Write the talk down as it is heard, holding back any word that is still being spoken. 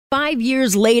5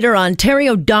 years later,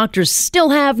 Ontario doctors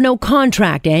still have no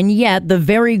contract, and yet the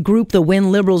very group the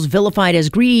Wynne Liberals vilified as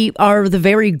greedy are the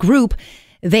very group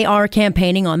they are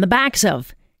campaigning on the backs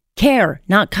of. Care,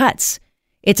 not cuts.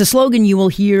 It's a slogan you will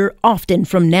hear often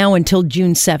from now until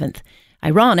June 7th.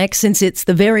 Ironic, since it's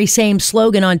the very same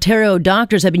slogan Ontario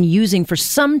doctors have been using for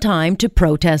some time to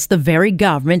protest the very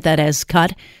government that has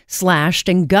cut, slashed,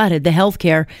 and gutted the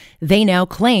healthcare they now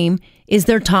claim is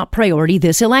their top priority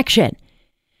this election.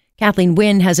 Kathleen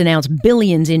Wynne has announced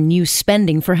billions in new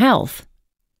spending for health.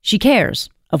 She cares,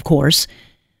 of course.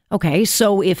 Okay,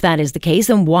 so if that is the case,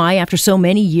 then why, after so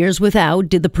many years without,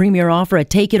 did the Premier offer a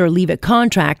take-it-or-leave-it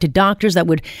contract to doctors that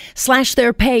would slash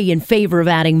their pay in favor of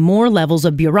adding more levels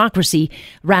of bureaucracy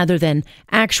rather than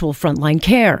actual frontline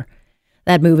care?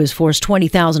 That move has forced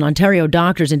 20,000 Ontario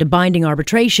doctors into binding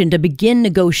arbitration to begin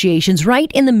negotiations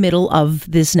right in the middle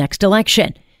of this next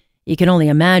election. You can only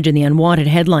imagine the unwanted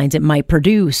headlines it might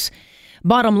produce.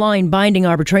 Bottom line, binding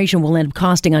arbitration will end up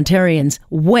costing Ontarians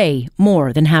way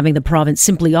more than having the province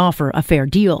simply offer a fair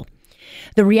deal.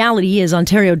 The reality is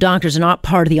Ontario doctors are not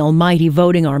part of the almighty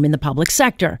voting arm in the public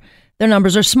sector. Their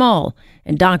numbers are small,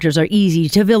 and doctors are easy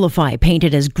to vilify,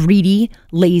 painted as greedy,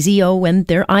 lazy, and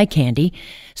they're eye candy.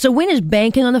 So Wynne is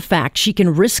banking on the fact she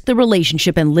can risk the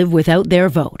relationship and live without their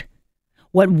vote.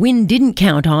 What Wynne didn't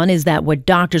count on is that what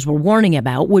doctors were warning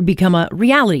about would become a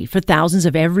reality for thousands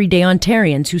of everyday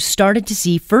Ontarians who started to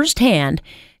see firsthand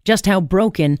just how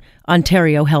broken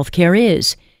Ontario healthcare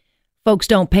is. Folks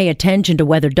don't pay attention to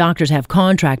whether doctors have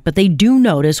contract, but they do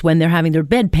notice when they're having their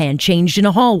bedpan changed in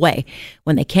a hallway,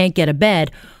 when they can't get a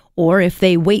bed, or if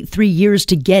they wait 3 years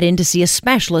to get in to see a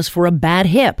specialist for a bad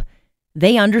hip.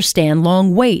 They understand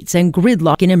long waits and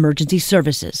gridlock in emergency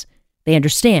services. They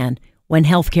understand when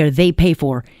healthcare they pay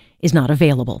for is not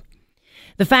available.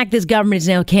 The fact this government is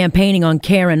now campaigning on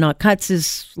care and not cuts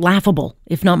is laughable,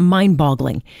 if not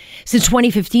mind-boggling. Since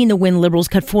 2015, the Wynne Liberals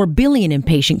cut $4 billion in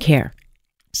patient care.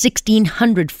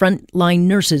 1,600 frontline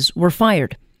nurses were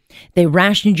fired. They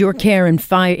rationed your care in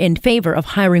favor of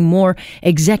hiring more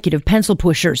executive pencil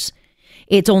pushers.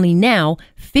 It's only now,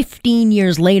 15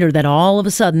 years later, that all of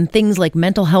a sudden things like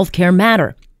mental health care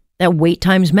matter, that wait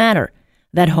times matter,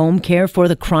 that home care for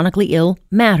the chronically ill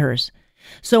matters.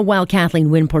 So while Kathleen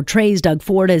Wynne portrays Doug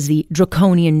Ford as the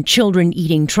draconian,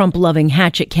 children-eating, Trump-loving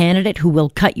hatchet candidate who will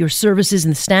cut your services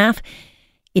and staff,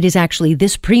 it is actually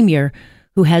this Premier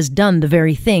who has done the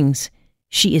very things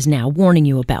she is now warning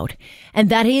you about. And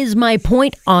that is my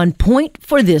point on point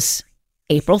for this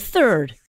April 3rd.